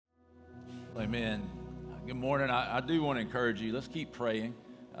Amen. Good morning. I do want to encourage you. Let's keep praying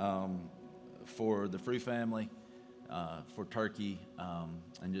for the Free family, for Turkey,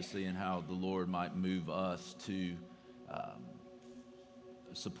 and just seeing how the Lord might move us to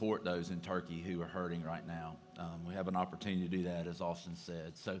support those in Turkey who are hurting right now. We have an opportunity to do that, as Austin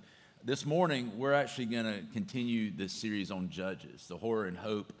said. So this morning, we're actually going to continue this series on Judges, the horror and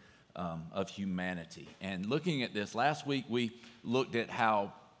hope of humanity. And looking at this, last week we looked at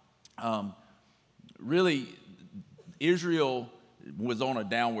how really Israel was on a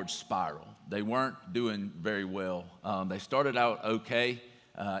downward spiral. They weren't doing very well. They started out okay,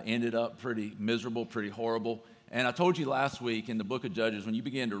 ended up pretty miserable, pretty horrible. And I told you last week in the book of Judges, when you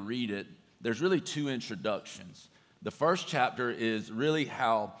begin to read it, there's really two introductions. The first chapter is really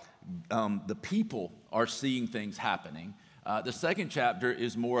how the people are seeing things happening. The second chapter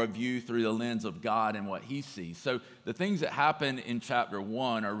is more a view through the lens of God and what he sees. So the things that happen in chapter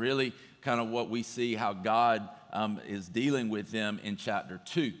 1 are really kind of what we see how God is dealing with them in chapter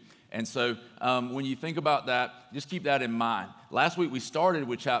 2. And so when you think about that, just keep that in mind. Last week we started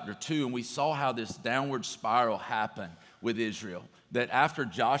with chapter 2 and we saw how this downward spiral happened with Israel. That after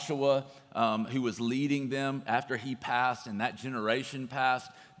Joshua, who was leading them, after he passed and that generation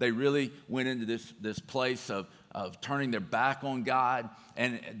passed, they really went into this place of turning their back on God.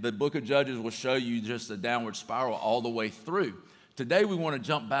 And the book of Judges will show you just the downward spiral all the way through. Today we want to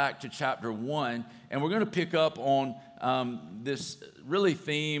jump back to chapter 1, and we're going to pick up on this really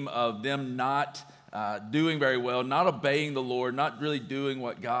theme of them not doing very well, not obeying the Lord, not really doing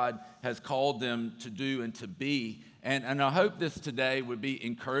what God has called them to do and to be. And I hope this today would be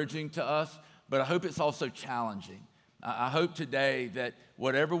encouraging to us, but I hope it's also challenging. I hope today that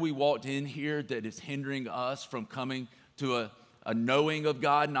whatever we walked in here that is hindering us from coming to a knowing of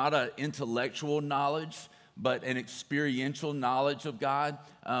God, not an intellectual knowledge, but an experiential knowledge of God,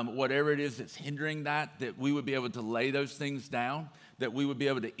 whatever it is that's hindering that we would be able to lay those things down, that we would be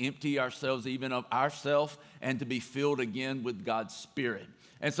able to empty ourselves even of ourselves and to be filled again with God's Spirit.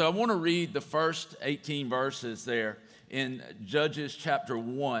 And so I want to read the first 18 verses there in Judges chapter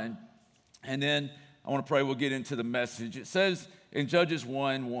 1, and then I want to pray we'll get into the message. It says in Judges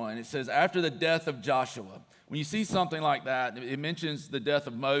 1:1, it says, after the death of Joshua. When you see something like that, it mentions the death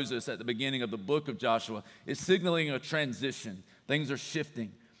of Moses at the beginning of the book of Joshua. It's signaling a transition. Things are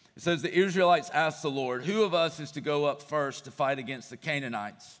shifting. It says, the Israelites asked the Lord, who of us is to go up first to fight against the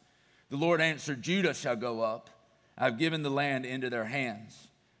Canaanites? The Lord answered, Judah shall go up. I've given the land into their hands.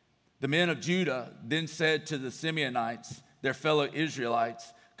 The men of Judah then said to the Simeonites, their fellow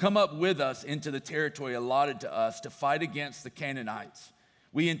Israelites, come up with us into the territory allotted to us to fight against the Canaanites.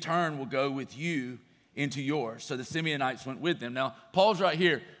 We in turn will go with you into yours. So the Simeonites went with them. Now, Paul's right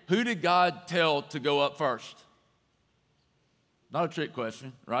here. Who did God tell to go up first? Not a trick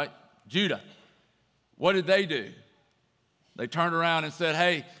question, right? Judah. What did they do? They turned around and said,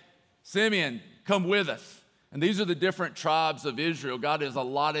 hey, Simeon, come with us. And these are the different tribes of Israel. God has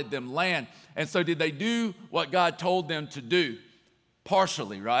allotted them land. And so did they do what God told them to do?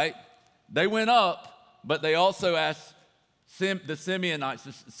 Partially, right? They went up, but they also asked the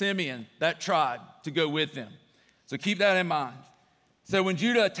Simeonites, Simeon, that tribe, to go with them. So keep that in mind. So when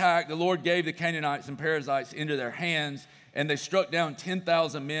Judah attacked, the Lord gave the Canaanites and Perizzites into their hands, and they struck down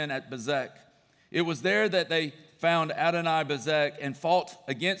 10,000 men at Bezek. It was there that they found Adoni-Bezek and fought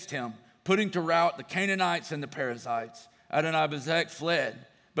against him, putting to rout the Canaanites and the Perizzites. Adoni-Bezek fled,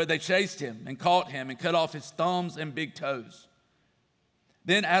 but they chased him and caught him and cut off his thumbs and big toes.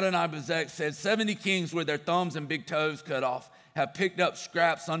 Then Adoni-Bezek said, 70 kings with their thumbs and big toes cut off have picked up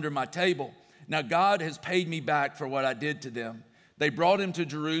scraps under my table. Now God has paid me back for what I did to them. They brought him to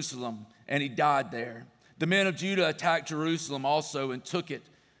Jerusalem, and he died there. The men of Judah attacked Jerusalem also and took it.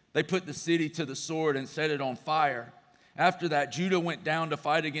 They put the city to the sword and set it on fire. After that, Judah went down to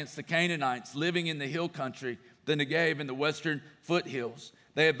fight against the Canaanites living in the hill country, the Negev and the western foothills.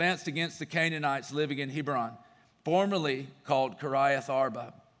 They advanced against the Canaanites living in Hebron, formerly called Kiriath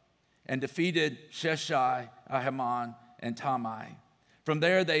Arba, and defeated Sheshai, Ahiman, and Talmai. From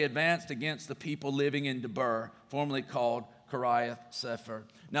there, they advanced against the people living in Debir, formerly called Kiriath Sefer.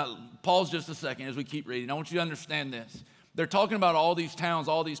 Now, pause just a second as we keep reading. I want you to understand this. They're talking about all these towns,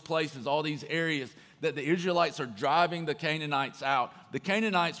 all these places, all these areas that the Israelites are driving the Canaanites out. The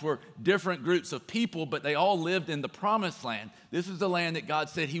Canaanites were different groups of people, but they all lived in the promised land. This is the land that God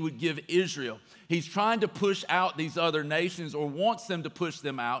said he would give Israel. He's trying to push out these other nations or wants them to push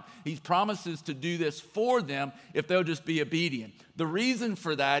them out. He promises to do this for them if they'll just be obedient. The reason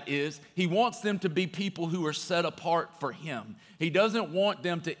for that is he wants them to be people who are set apart for him. He doesn't want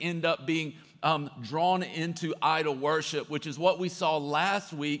them to end up being drawn into idol worship, which is what we saw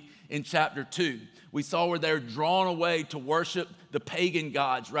last week in chapter 2. We saw where they're drawn away to worship the pagan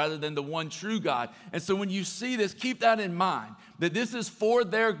gods rather than the one true God. And so when you see this, keep that in mind, that this is for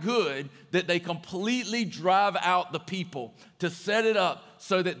their good, that they completely drive out the people to set it up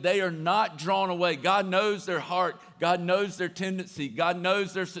so that they are not drawn away. God knows their heart. God knows their tendency. God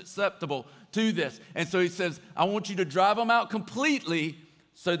knows they're susceptible to this. And so he says, I want you to drive them out completely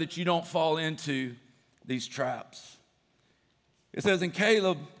so that you don't fall into these traps. It says, and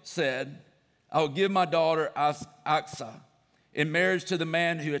Caleb said, I will give my daughter Aksah in marriage to the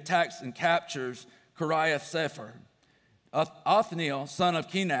man who attacks and captures Kiriath Sefer. Othniel, son of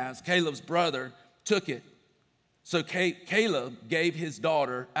Kenaz, Caleb's brother, took it. So Caleb gave his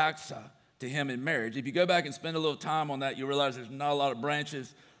daughter Aksah to him in marriage. If you go back and spend a little time on that, you'll realize there's not a lot of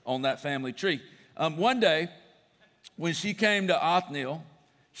branches on that family tree. One day, when she came to Othniel,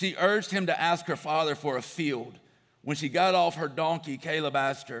 she urged him to ask her father for a field. When she got off her donkey, Caleb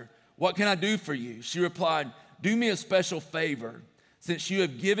asked her, what can I do for you? She replied, do me a special favor. Since you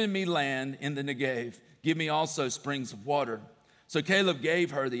have given me land in the Negev, give me also springs of water. So Caleb gave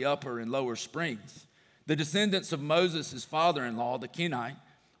her the upper and lower springs. The descendants of Moses, his father-in-law, the Kenite,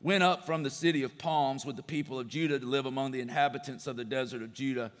 went up from the city of palms with the people of Judah to live among the inhabitants of the desert of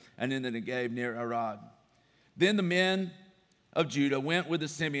Judah and in the Negev near Arad. Then the men of Judah went with the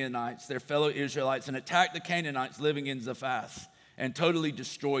Simeonites, their fellow Israelites, and attacked the Canaanites living in Zephath, and totally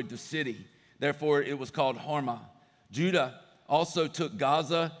destroyed the city. Therefore, it was called Hormah. Judah also took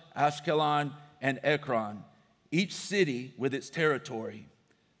Gaza, Ashkelon, and Ekron, each city with its territory.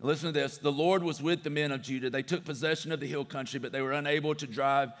 Now listen to this. The Lord was with the men of Judah. They took possession of the hill country, but they were unable to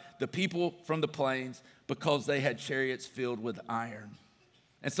drive the people from the plains because they had chariots filled with iron.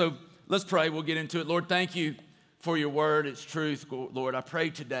 And so let's pray. We'll get into it. Lord, thank you for your word. It's truth, Lord. I pray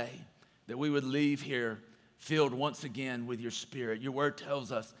today that we would leave here filled once again with your spirit. Your word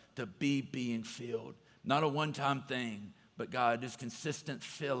tells us to be being filled. Not a one-time thing, but God, this consistent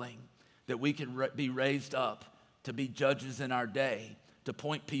filling that we can be raised up to be judges in our day, to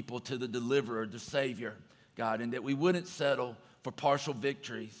point people to the deliverer, the Savior, God, and that we wouldn't settle for partial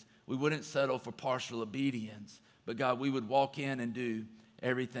victories. We wouldn't settle for partial obedience, but God, we would walk in and do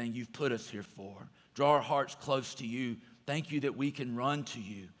everything you've put us here for. Draw our hearts close to you. Thank you that we can run to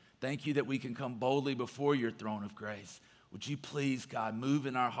you. Thank you that we can come boldly before your throne of grace. Would you please, God, move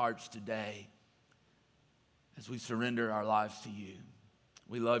in our hearts today as we surrender our lives to you.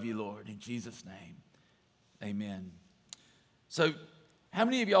 We love you, Lord. In Jesus' name, amen. So how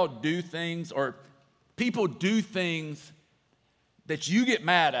many of y'all do things, or people do things that you get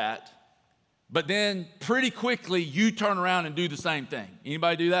mad at, but then pretty quickly you turn around and do the same thing?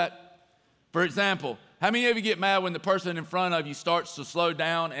 Anybody do that? For example, how many of you get mad when the person in front of you starts to slow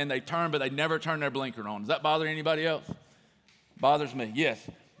down and they turn, but they never turn their blinker on? Does that bother anybody else? Bothers me, yes.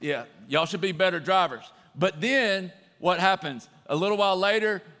 Yeah, y'all should be better drivers. But then what happens? A little while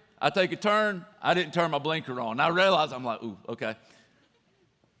later, I take a turn, I didn't turn my blinker on. I realize, I'm like, ooh, okay.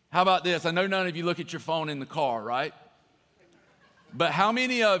 How about this? I know none of you look at your phone in the car, right? But how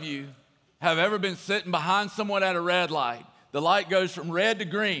many of you have ever been sitting behind someone at a red light? The light goes from red to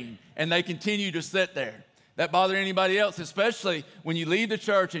green, and they continue to sit there. That bother anybody else, especially when you leave the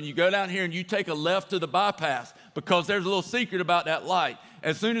church and you go down here and you take a left to the bypass, because there's a little secret about that light.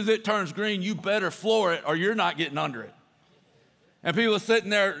 As soon as it turns green, you better floor it or you're not getting under it. And people are sitting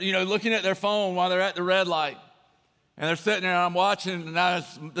there, looking at their phone while they're at the red light. And they're sitting there and I'm watching, and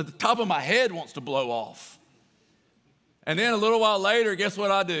the top of my head wants to blow off. And then a little while later, guess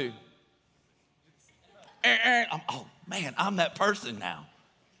what I do? Oh man, I'm that person now.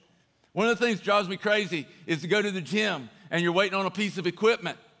 One of the things that drives me crazy is to go to the gym and you're waiting on a piece of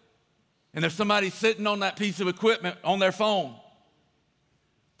equipment and there's somebody sitting on that piece of equipment on their phone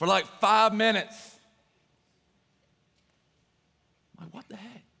for like 5 minutes. I'm like, what the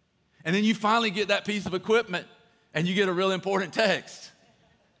heck? And then you finally get that piece of equipment and you get a real important text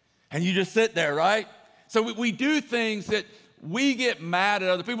and you just sit there, right? So we do things that we get mad at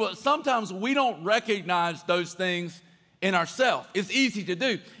other people. Sometimes we don't recognize those things in ourselves. It's easy to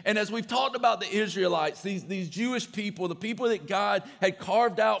do. And as we've talked about the Israelites, these Jewish people, the people that God had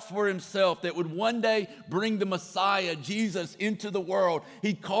carved out for himself that would one day bring the Messiah, Jesus, into the world.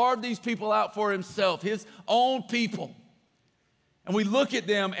 He carved these people out for himself, his own people. And we look at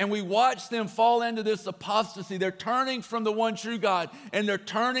them and we watch them fall into this apostasy. They're turning from the one true God and they're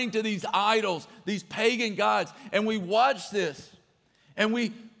turning to these idols, these pagan gods. And we watch this and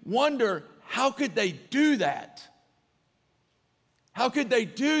we wonder, how could they do that? How could they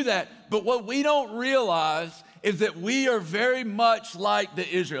do that? But what we don't realize is that we are very much like the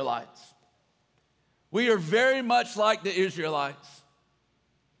Israelites. We are very much like the Israelites,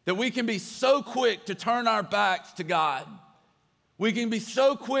 that we can be so quick to turn our backs to God. We can be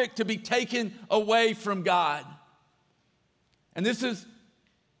so quick to be taken away from God. And this is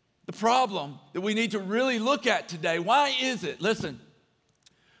the problem that we need to really look at today. Why is it, listen,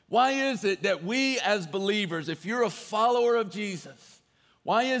 why is it that we as believers, if you're a follower of Jesus,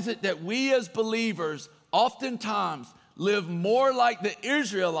 why is it that we as believers oftentimes live more like the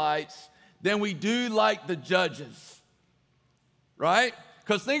Israelites than we do like the judges? Right?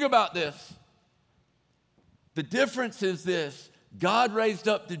 Because think about this. The difference is this. God raised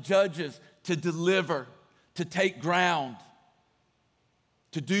up the judges to deliver, to take ground,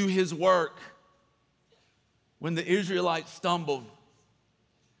 to do his work. When the Israelites stumbled,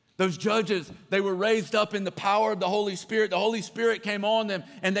 those judges, they were raised up in the power of the Holy Spirit. The Holy Spirit came on them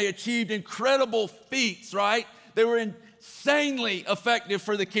and they achieved incredible feats, right? They were insanely effective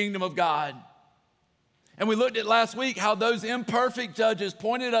for the kingdom of God. And we looked at last week how those imperfect judges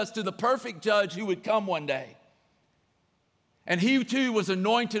pointed us to the perfect judge who would come one day. And he too was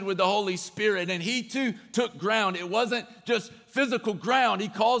anointed with the Holy Spirit, and he too took ground. It wasn't just physical ground. He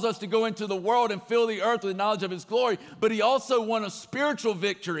calls us to go into the world and fill the earth with knowledge of his glory, but he also won a spiritual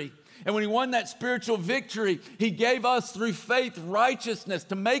victory. And when he won that spiritual victory, he gave us through faith righteousness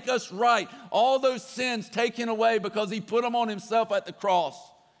to make us right, all those sins taken away because he put them on himself at the cross.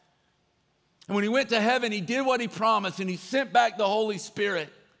 And when he went to heaven, he did what he promised, and he sent back the Holy Spirit.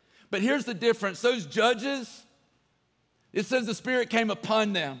 But here's the difference. Those judges, it says the Spirit came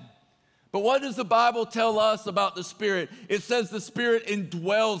upon them. But what does the Bible tell us about the Spirit? It says the Spirit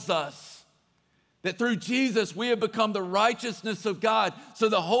indwells us. That through Jesus, we have become the righteousness of God. So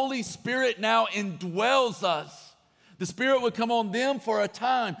the Holy Spirit now indwells us. The Spirit would come on them for a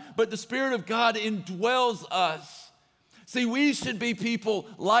time, but the Spirit of God indwells us. See, we should be people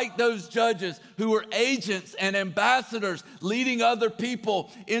like those judges who are agents and ambassadors leading other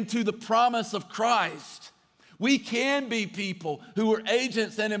people into the promise of Christ. We can be people who are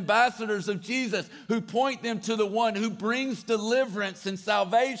agents and ambassadors of Jesus, who point them to the one who brings deliverance and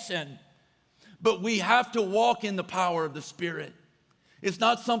salvation. But we have to walk in the power of the Spirit. It's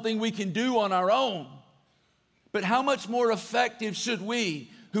not something we can do on our own. But how much more effective should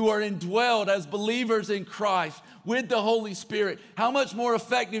we, who are indwelled as believers in Christ with the Holy Spirit, how much more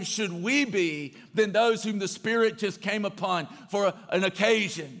effective should we be than those whom the Spirit just came upon for an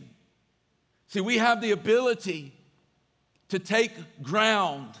occasion? See, we have the ability to take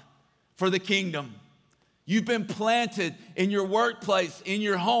ground for the kingdom. You've been planted in your workplace, in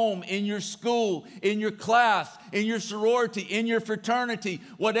your home, in your school, in your class, in your sorority, in your fraternity,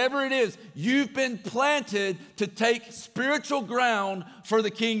 whatever it is, you've been planted to take spiritual ground for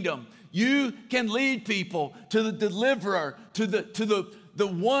the kingdom. You can lead people to the deliverer, to the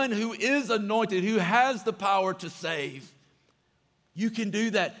one who is anointed, who has the power to save. You can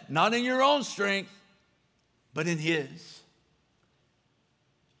do that, not in your own strength, but in his.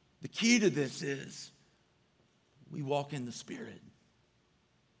 The key to this is we walk in the Spirit.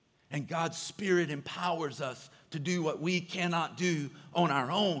 And God's Spirit empowers us to do what we cannot do on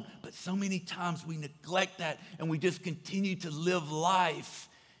our own. But so many times we neglect that and we just continue to live life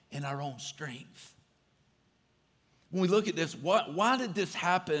in our own strength. When we look at this, why did this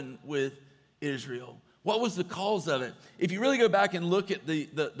happen with Israel? What was the cause of it? If you really go back and look at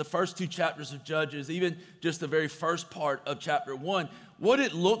the first two chapters of Judges, even just the very first part of chapter 1, what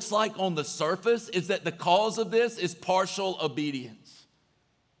it looks like on the surface is that the cause of this is partial obedience.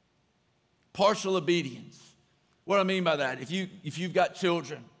 Partial obedience. What do I mean by that? If you've got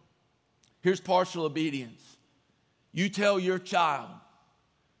children, here's partial obedience. You tell your child,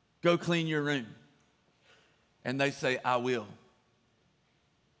 go clean your room. And they say, I will.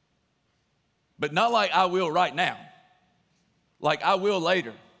 But not like I will right now. Like I will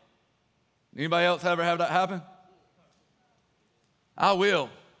later. Anybody else ever have that happen? I will.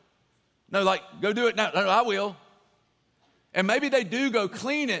 No, like go do it now. No, I will. And maybe they do go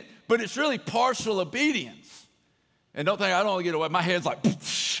clean it, but it's really partial obedience. And don't think I don't want to get away. My head's like,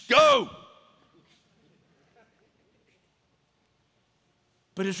 go.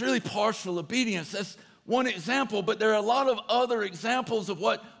 But it's really partial obedience. That's one example, but there are a lot of other examples of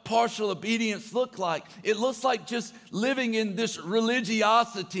what partial obedience looks like. It looks like just living in this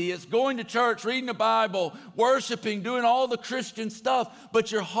religiosity. It's going to church, reading the Bible, worshiping, doing all the Christian stuff,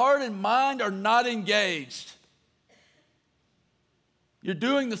 but your heart and mind are not engaged. You're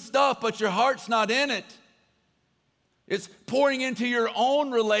doing the stuff, but your heart's not in it. It's pouring into your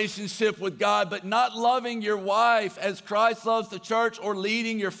own relationship with God, but not loving your wife as Christ loves the church or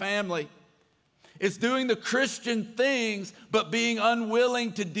leading your family. It's doing the Christian things, but being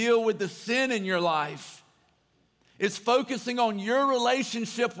unwilling to deal with the sin in your life. It's focusing on your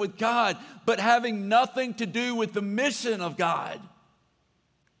relationship with God, but having nothing to do with the mission of God.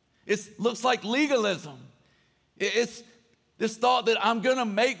 It looks like legalism. It's this thought that I'm going to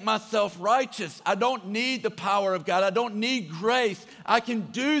make myself righteous. I don't need the power of God. I don't need grace. I can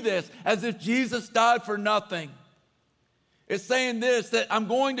do this as if Jesus died for nothing. It's saying this, that I'm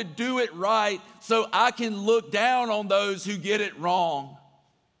going to do it right so I can look down on those who get it wrong.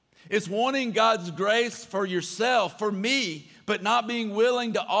 It's wanting God's grace for yourself, for me, but not being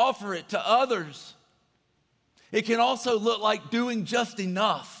willing to offer it to others. It can also look like doing just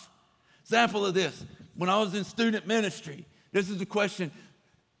enough. Example of this, when I was in student ministry, this is the question,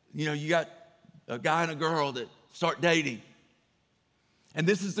 you got a guy and a girl that start dating. And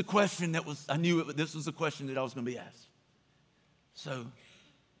this is the question this was the question that I was going to be asked. So,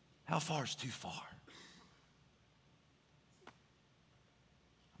 how far is too far?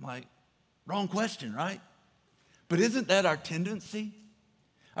 I'm like, wrong question, right? But isn't that our tendency?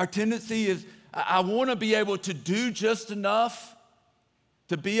 Our tendency is, I want to be able to do just enough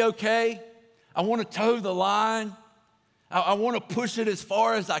to be okay. I want to toe the line. I want to push it as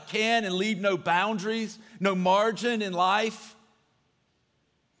far as I can and leave no boundaries, no margin in life.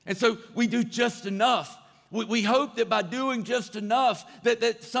 And so we do just enough. We hope that by doing just enough,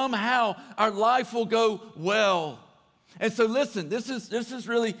 that somehow our life will go well. And so listen, this is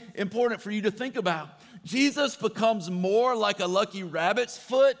really important for you to think about. Jesus becomes more like a lucky rabbit's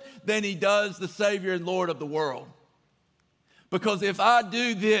foot than he does the Savior and Lord of the world. Because if I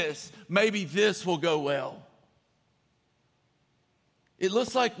do this, maybe this will go well. It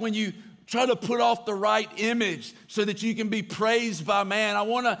looks like when you try to put off the right image so that you can be praised by man. I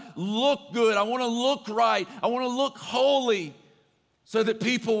want to look good. I want to look right. I want to look holy so that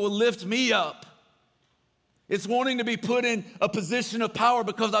people will lift me up. It's wanting to be put in a position of power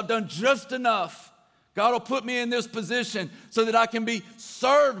because I've done just enough. God will put me in this position so that I can be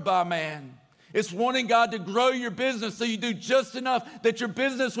served by man. It's wanting God to grow your business so you do just enough that your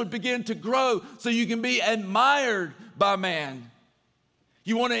business would begin to grow so you can be admired by man.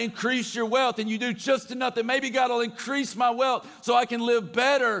 You want to increase your wealth and you do just enough that maybe God will increase my wealth so I can live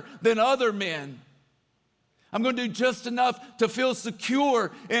better than other men. I'm going to do just enough to feel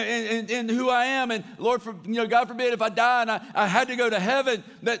secure in who I am. And Lord, God forbid if I die and I had to go to heaven,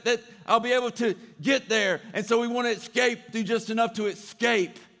 that I'll be able to get there. And so we want to escape, do just enough to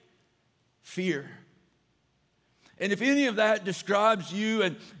escape fear. And if any of that describes you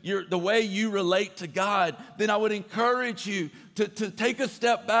and the way you relate to God, then I would encourage you to take a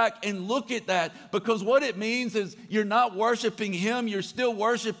step back and look at that, because what it means is you're not worshiping Him, you're still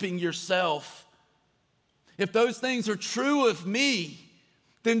worshiping yourself. If those things are true of me,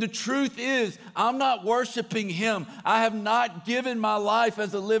 then the truth is I'm not worshiping Him. I have not given my life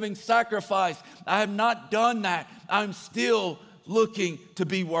as a living sacrifice. I have not done that. I'm still looking to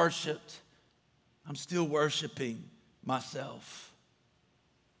be worshiped. I'm still worshiping myself.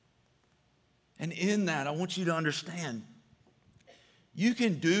 And in that, I want you to understand, you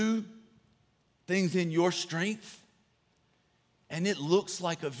can do things in your strength, and it looks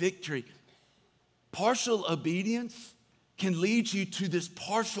like a victory. Partial obedience can lead you to this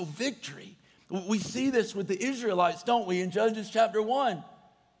partial victory. We see this with the Israelites, don't we, in Judges chapter 1.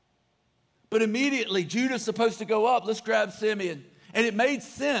 But immediately, Judah's supposed to go up. Let's grab Simeon. And it made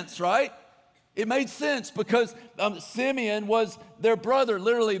sense, right? It made sense because Simeon was their brother.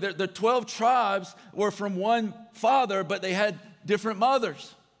 Literally, the 12 tribes were from one father, but they had different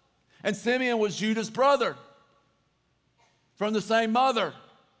mothers. And Simeon was Judah's brother from the same mother.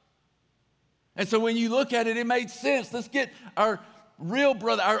 And so when you look at it, it made sense. Let's get our real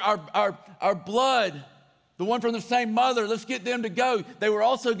brother, our blood, the one from the same mother, let's get them to go. They were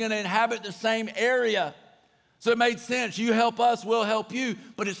also going to inhabit the same area. So it made sense. You help us, we'll help you.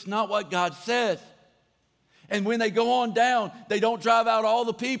 But it's not what God says. And when they go on down, they don't drive out all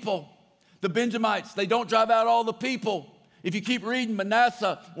the people. The Benjamites, they don't drive out all the people. If you keep reading,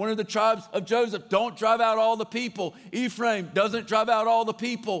 Manasseh, one of the tribes of Joseph, don't drive out all the people. Ephraim doesn't drive out all the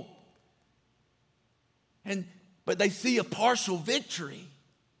people. But they see a partial victory.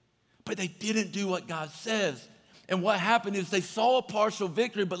 But they didn't do what God says. And what happened is they saw a partial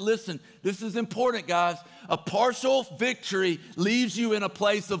victory. But listen, this is important, guys. A partial victory leaves you in a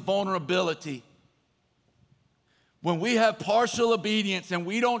place of vulnerability. When we have partial obedience and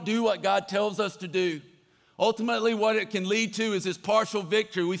we don't do what God tells us to do, ultimately what it can lead to is this partial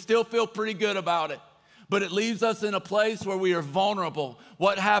victory. We still feel pretty good about it, but it leaves us in a place where we are vulnerable.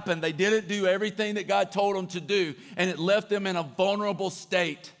 What happened? They didn't do everything that God told them to do, and it left them in a vulnerable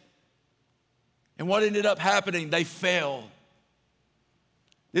state. And what ended up happening? They fell.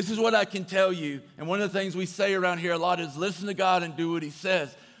 This is what I can tell you. And one of the things we say around here a lot is listen to God and do what he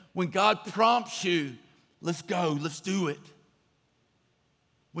says. When God prompts you, let's go, let's do it.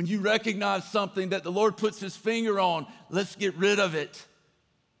 When you recognize something that the Lord puts his finger on, let's get rid of it.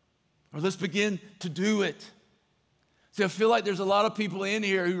 Or let's begin to do it. See, I feel like there's a lot of people in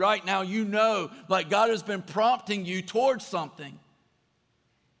here who right now like God has been prompting you towards something.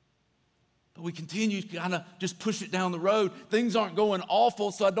 But we continue to kind of just push it down the road. Things aren't going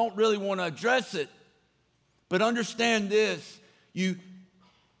awful, so I don't really want to address it. But understand this, you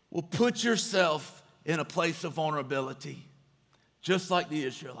will put yourself in a place of vulnerability, just like the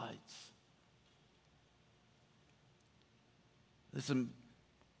Israelites. Listen,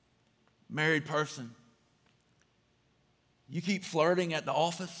 married person, you keep flirting at the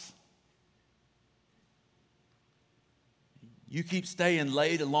office. You keep staying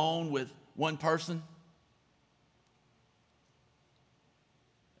late alone with one person,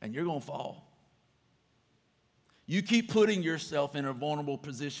 and you're going to fall. You keep putting yourself in a vulnerable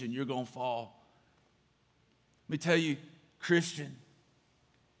position, you're going to fall. Let me tell you, Christian,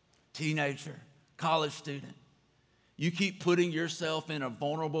 teenager, college student, you keep putting yourself in a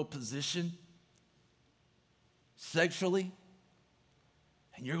vulnerable position sexually,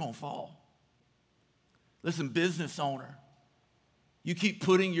 and you're going to fall. Listen, business owner, you keep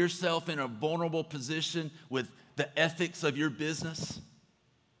putting yourself in a vulnerable position with the ethics of your business.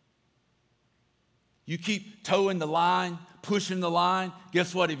 You keep towing the line, pushing the line.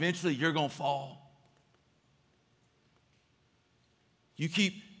 Guess what? Eventually, you're going to fall. You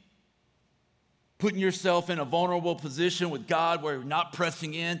keep putting yourself in a vulnerable position with God where you're not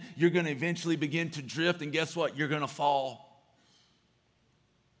pressing in. You're going to eventually begin to drift, and guess what? You're going to fall.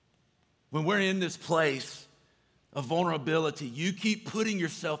 When we're in this place of vulnerability, you keep putting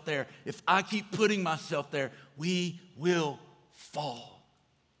yourself there. If I keep putting myself there, we will fall.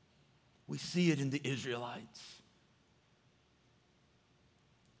 We see it in the Israelites.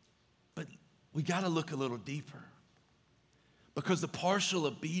 But we got to look a little deeper, because the partial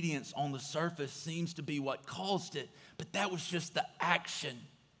obedience on the surface seems to be what caused it, but that was just the action.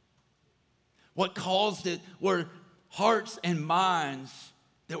 What caused it were hearts and minds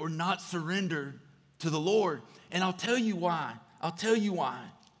that were not surrendered to the Lord. And I'll tell you why.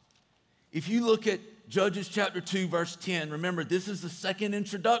 If you look at Judges chapter 2, verse 10, remember, this is the second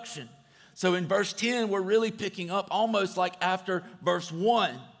introduction. So in verse 10, we're really picking up almost like after verse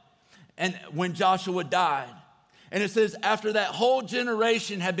 1, and when Joshua died. And it says, after that whole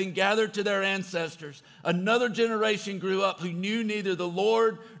generation had been gathered to their ancestors, another generation grew up who knew neither the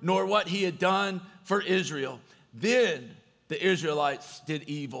Lord nor what he had done for Israel. Then the Israelites did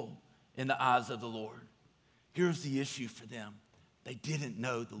evil in the eyes of the Lord. Here's the issue for them. They didn't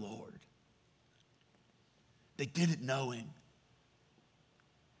know the Lord. They didn't know him.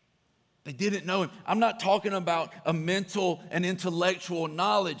 They didn't know him. I'm not talking about a mental and intellectual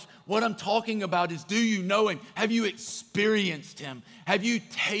knowledge. What I'm talking about is, do you know him? Have you experienced him? Have you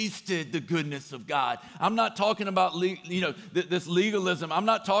tasted the goodness of God? I'm not talking about this legalism. I'm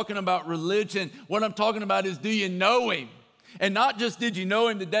not talking about religion. What I'm talking about is, do you know him? And not just did you know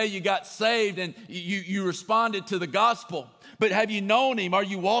him the day you got saved and you responded to the gospel, but have you known him? Are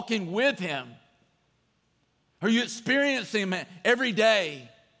you walking with him? Are you experiencing him every day?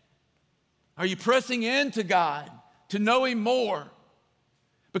 Are you pressing into God to know him more?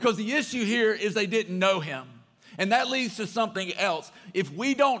 Because the issue here is they didn't know him. And that leads to something else. If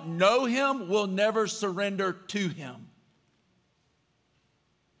we don't know him, we'll never surrender to him.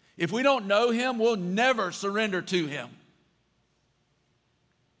 If we don't know him, we'll never surrender to him.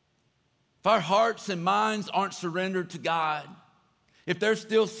 If our hearts and minds aren't surrendered to God, if they're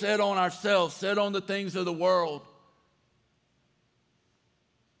still set on ourselves, set on the things of the world,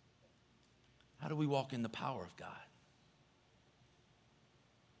 how do we walk in the power of God?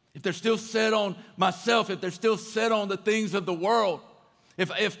 If they're still set on myself, if they're still set on the things of the world,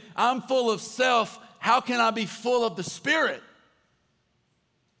 if I'm full of self, how can I be full of the Spirit?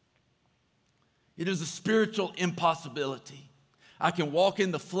 It is a spiritual impossibility. I can walk in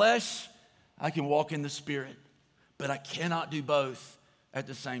the flesh, I can walk in the Spirit, but I cannot do both at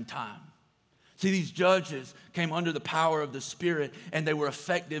the same time. See, these judges came under the power of the Spirit, and they were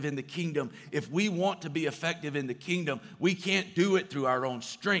effective in the kingdom. If we want to be effective in the kingdom, we can't do it through our own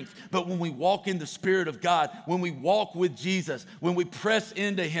strength. But when we walk in the Spirit of God, when we walk with Jesus, when we press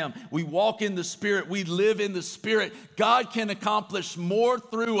into him, we walk in the Spirit, we live in the Spirit, God can accomplish more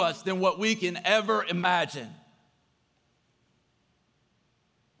through us than what we can ever imagine.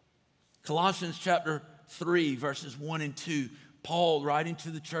 Colossians chapter 3, verses 1 and 2, Paul, writing to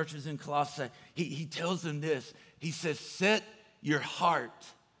the churches in Colossae, he tells them this. He says, set your heart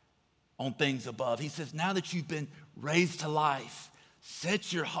on things above. He says, now that you've been raised to life,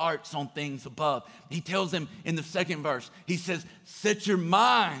 set your hearts on things above. He tells them in the second verse, he says, set your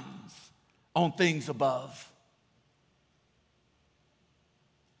minds on things above.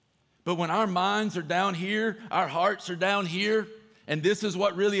 But when our minds are down here, our hearts are down here, and this is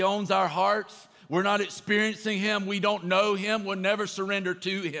what really owns our hearts, we're not experiencing him, we don't know him, we'll never surrender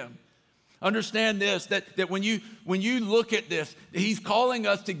to him. Understand this, that when you look at this, he's calling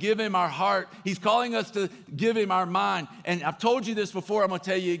us to give him our heart. He's calling us to give him our mind. And I've told you this before, I'm going to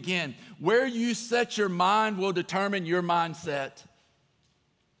tell you again. Where you set your mind will determine your mindset.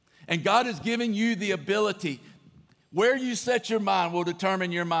 And God has given you the ability. Where you set your mind will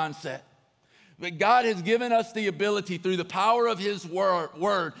determine your mindset. But God has given us the ability through the power of his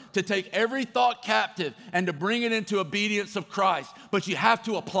word to take every thought captive and to bring it into obedience of Christ. But you have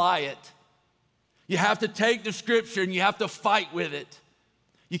to apply it. You have to take the scripture and you have to fight with it.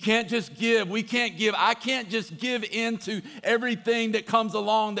 You can't just give. We can't give. I can't just give into everything that comes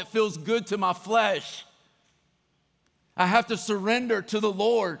along that feels good to my flesh. I have to surrender to the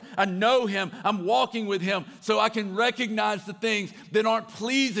Lord. I know him. I'm walking with him so I can recognize the things that aren't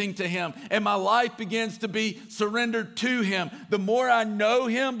pleasing to him. And my life begins to be surrendered to him. The more I know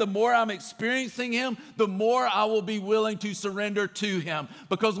him, the more I'm experiencing him, the more I will be willing to surrender to him.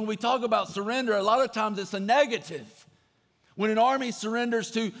 Because when we talk about surrender, a lot of times it's a negative. When an army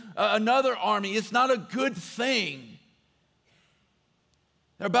surrenders to another army, it's not a good thing.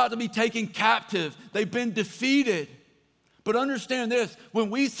 They're about to be taken captive. They've been defeated. But understand this, when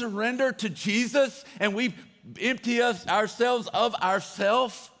we surrender to Jesus and we empty ourselves of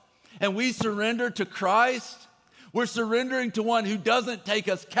ourselves and we surrender to Christ, we're surrendering to one who doesn't take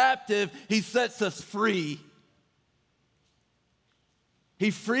us captive, he sets us free.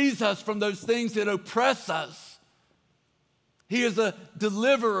 He frees us from those things that oppress us. He is a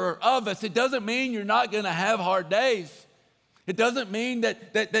deliverer of us. It doesn't mean you're not going to have hard days. It doesn't mean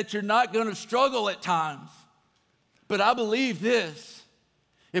that you're not going to struggle at times. But I believe this,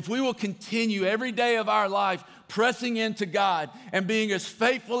 if we will continue every day of our life pressing into God and being as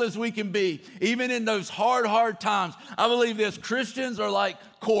faithful as we can be, even in those hard times, I believe this, Christians are like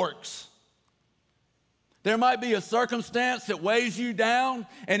corks. There might be a circumstance that weighs you down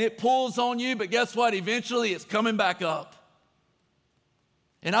and it pulls on you, but guess what? Eventually it's coming back up.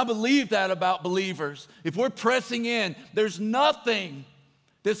 And I believe that about believers. If we're pressing in, there's nothing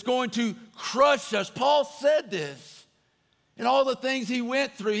that's going to crush us. Paul said this. And all the things he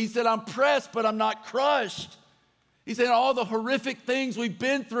went through, he said, I'm pressed, but I'm not crushed. He said, all the horrific things we've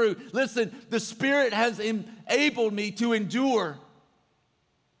been through. Listen, the Spirit has enabled me to endure.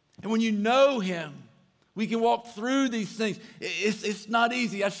 And when you know him, we can walk through these things. It's not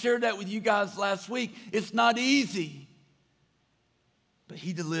easy. I shared that with you guys last week. It's not easy. But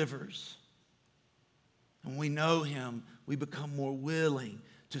he delivers. And when we know him, we become more willing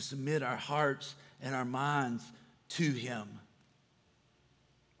to submit our hearts and our minds to him.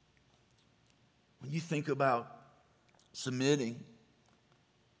 When you think about submitting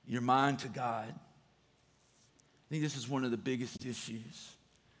your mind to God, I think this is one of the biggest issues.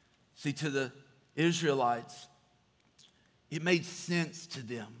 See, to the Israelites, it made sense to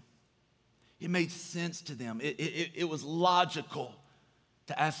them. It made sense to them. It was logical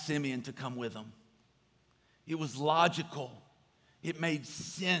to ask Simeon to come with them. It was logical. It made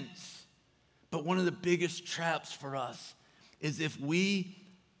sense. But one of the biggest traps for us is if we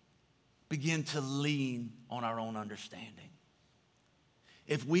begin to lean on our own understanding.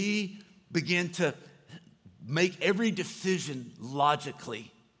 If we begin to make every decision logically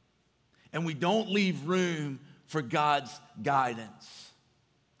and we don't leave room for God's guidance.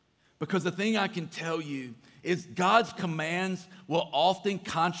 Because the thing I can tell you is God's commands will often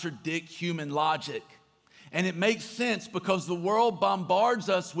contradict human logic. And it makes sense because the world bombards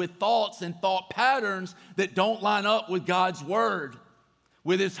us with thoughts and thought patterns that don't line up with God's word,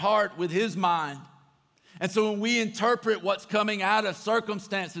 with his heart, with his mind. And so when we interpret what's coming out of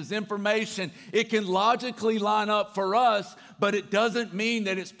circumstances, information, it can logically line up for us, but it doesn't mean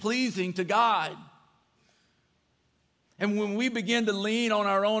that it's pleasing to God. And when we begin to lean on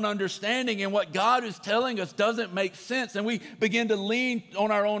our own understanding and what God is telling us doesn't make sense, and we begin to lean on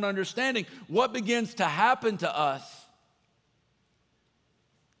our own understanding, what begins to happen to us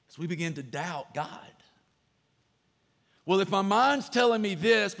is we begin to doubt God. Well, if my mind's telling me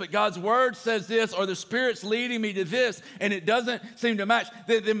this, but God's word says this, or the Spirit's leading me to this, and it doesn't seem to match,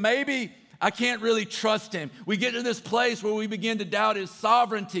 then maybe I can't really trust him. We get to this place where we begin to doubt his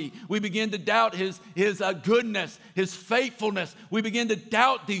sovereignty. We begin to doubt his goodness, his faithfulness. We begin to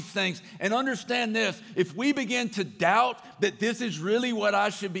doubt these things. And understand this, if we begin to doubt that this is really what I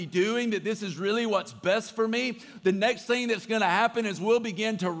should be doing, that this is really what's best for me, the next thing that's going to happen is we'll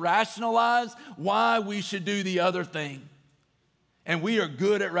begin to rationalize why we should do the other thing. And we are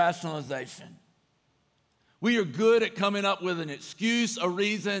good at rationalization. We are good at coming up with an excuse, a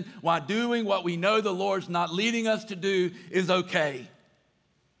reason why doing what we know the Lord's not leading us to do is okay.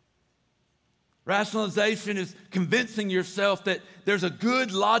 Rationalization is convincing yourself that there's a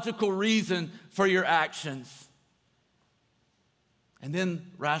good logical reason for your actions. And then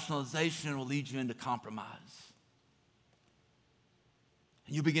rationalization will lead you into compromise.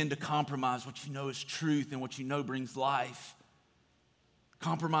 And you begin to compromise what you know is truth and what you know brings life.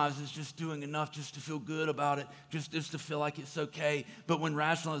 Compromise is just doing enough just to feel good about it, just to feel like it's okay. But when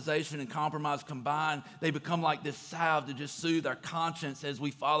rationalization and compromise combine, they become like this salve to just soothe our conscience as we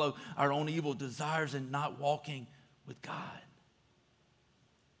follow our own evil desires and not walking with God.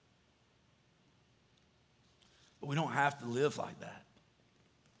 But we don't have to live like that.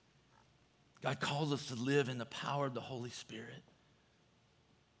 God calls us to live in the power of the Holy Spirit.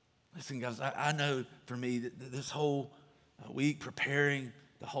 Listen, guys, I know for me that this whole week preparing,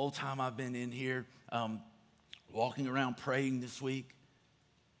 the whole time I've been in here, walking around praying this week,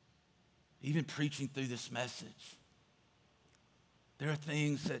 even preaching through this message, there are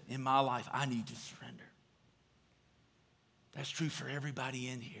things that in my life I need to surrender. That's true for everybody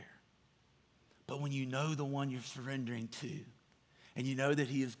in here. But when you know the one you're surrendering to, and you know that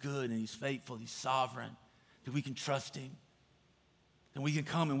he is good and he's faithful, he's sovereign, that we can trust him, then we can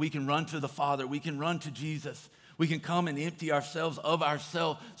come and we can run to the Father, we can run to Jesus. We can come and empty ourselves of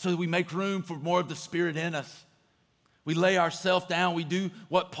ourselves so that we make room for more of the Spirit in us. We lay ourselves down. We do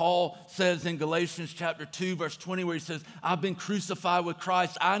what Paul says in Galatians chapter 2, verse 20, where he says, I've been crucified with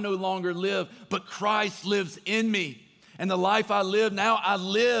Christ. I no longer live, but Christ lives in me. And the life I live now, I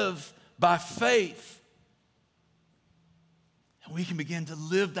live by faith. And we can begin to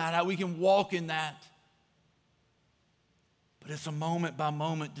live that out. We can walk in that. But it's a moment by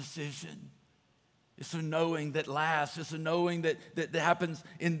moment decision. It's a knowing that lasts. It's a knowing that happens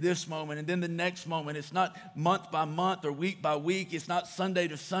in this moment and then the next moment. It's not month by month or week by week. It's not Sunday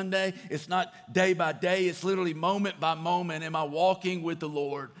to Sunday. It's not day by day. It's literally moment by moment. Am I walking with the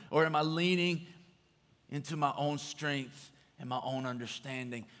Lord, or am I leaning into my own strength and my own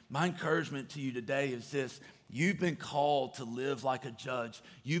understanding? My encouragement to you today is this. You've been called to live like a judge.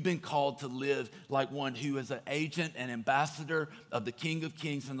 You've been called to live like one who is an agent and ambassador of the King of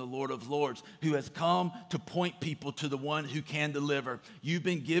Kings and the Lord of Lords, who has come to point people to the one who can deliver. You've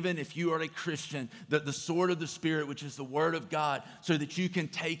been given, if you are a Christian, the sword of the Spirit, which is the Word of God, so that you can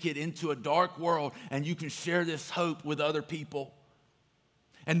take it into a dark world and you can share this hope with other people.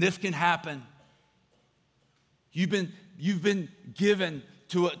 And this can happen. You've been given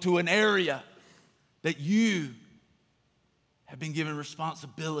to an area that you have been given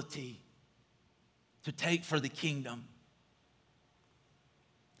responsibility to take for the kingdom.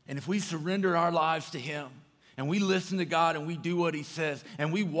 And if we surrender our lives to him, and we listen to God and we do what he says,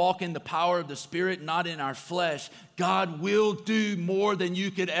 and we walk in the power of the Spirit, not in our flesh, God will do more than you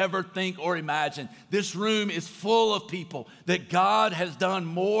could ever think or imagine. This room is full of people that God has done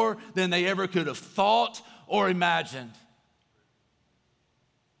more than they ever could have thought or imagined.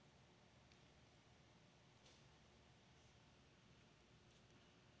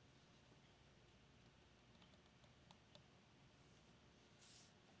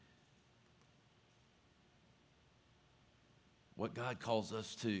 What God calls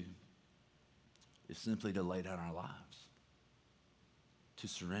us to is simply to lay down our lives, to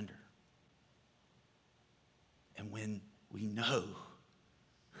surrender. And when we know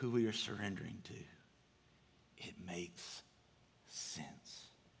who we are surrendering to, it makes sense.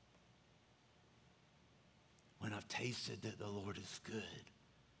 When I've tasted that the Lord is good,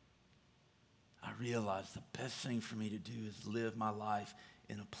 I realize the best thing for me to do is live my life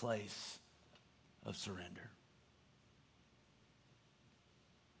in a place of surrender.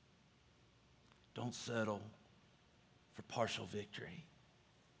 Don't settle for partial victory.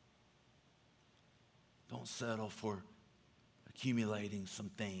 Don't settle for accumulating some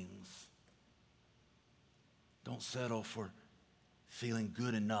things. Don't settle for feeling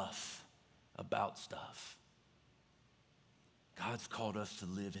good enough about stuff. God's called us to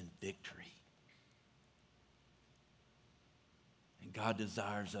live in victory. And God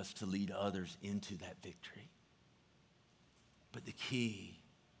desires us to lead others into that victory. But the key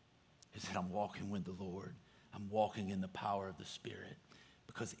is that I'm walking with the Lord. I'm walking in the power of the Spirit.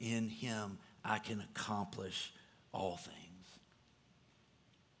 because in him I can accomplish all things.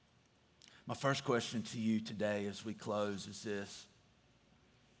 My first question to you today as we close is this.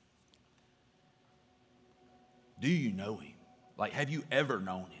 Do you know him? Like, have you ever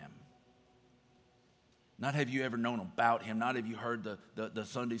known him? Not have you ever known about him, not have you heard the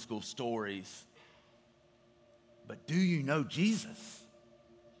Sunday school stories, but do you know Jesus?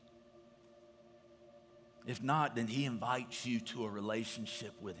 If not, then he invites you to a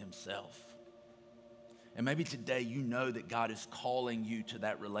relationship with himself. And maybe today you know that God is calling you to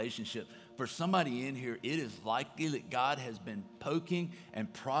that relationship. For somebody in here, it is likely that God has been poking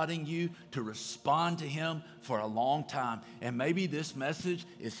and prodding you to respond to him for a long time. And maybe this message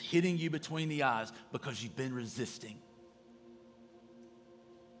is hitting you between the eyes because you've been resisting.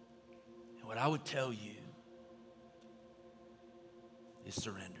 And what I would tell you is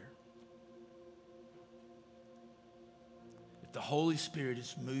surrender. If the Holy Spirit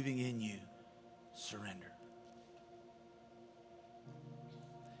is moving in you, surrender.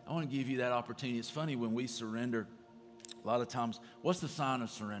 I want to give you that opportunity. It's funny when we surrender, a lot of times, what's the sign of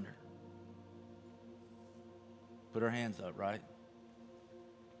surrender? Put our hands up, right?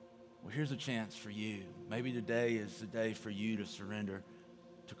 Well, here's a chance for you. Maybe today is the day for you to surrender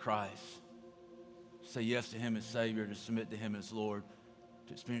to Christ. Say yes to him as Savior, to submit to him as Lord,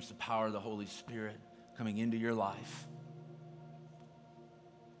 to experience the power of the Holy Spirit coming into your life.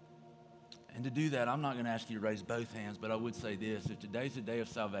 And to do that, I'm not going to ask you to raise both hands, but I would say this. If today's the day of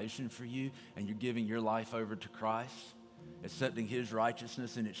salvation for you and you're giving your life over to Christ, accepting his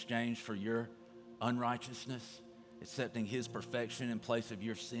righteousness in exchange for your unrighteousness, accepting his perfection in place of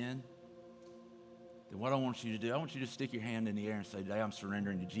your sin, then what I want you to do, I want you to stick your hand in the air and say, today I'm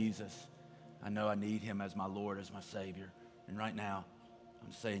surrendering to Jesus. I know I need him as my Lord, as my Savior. And right now,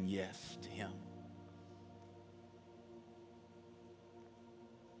 I'm saying yes to him.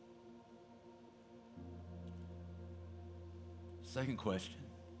 Second question.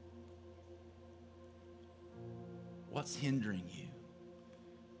 What's hindering you?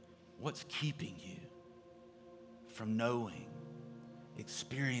 What's keeping you from knowing,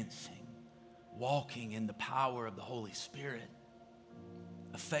 experiencing, walking in the power of the Holy Spirit?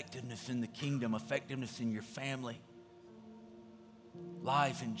 Effectiveness in the kingdom, effectiveness in your family,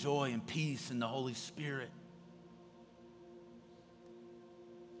 life and joy and peace in the Holy Spirit.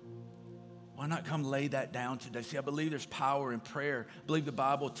 Why not come lay that down today? See, I believe there's power in prayer. I believe the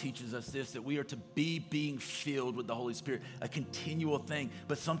Bible teaches us this, that we are to be being filled with the Holy Spirit, a continual thing.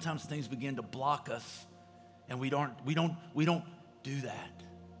 But sometimes things begin to block us, and we don't do that.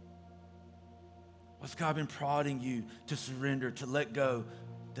 What's God been prodding you to surrender, to let go,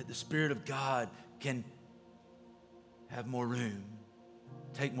 that the Spirit of God can have more room,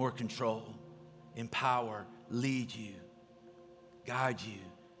 take more control, empower, lead you, guide you,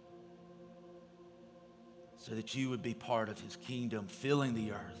 so that you would be part of his kingdom, filling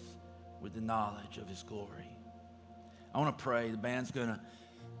the earth with the knowledge of his glory. I want to pray. The band's going to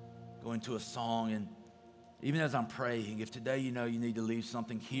go into a song, and even as I'm praying, if today you know you need to leave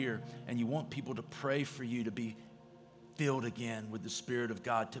something here and you want people to pray for you to be filled again with the Spirit of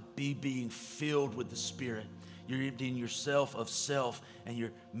God, to be being filled with the Spirit, you're emptying yourself of self and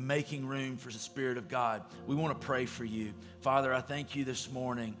you're making room for the Spirit of God. We want to pray for you. Father, I thank you this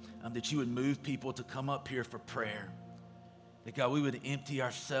morning that you would move people to come up here for prayer. That God, we would empty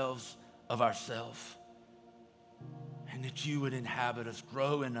ourselves of ourselves. And that you would inhabit us,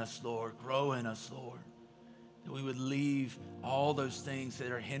 grow in us, Lord, grow in us, Lord. That we would leave all those things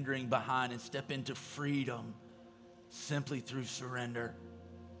that are hindering behind and step into freedom simply through surrender.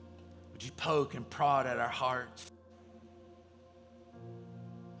 Would you poke and prod at our hearts?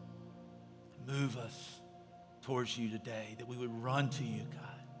 Move us towards you today, that we would run to you, God.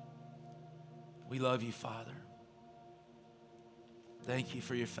 We love you, Father. Thank you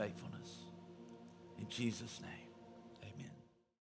for your faithfulness. In Jesus' name.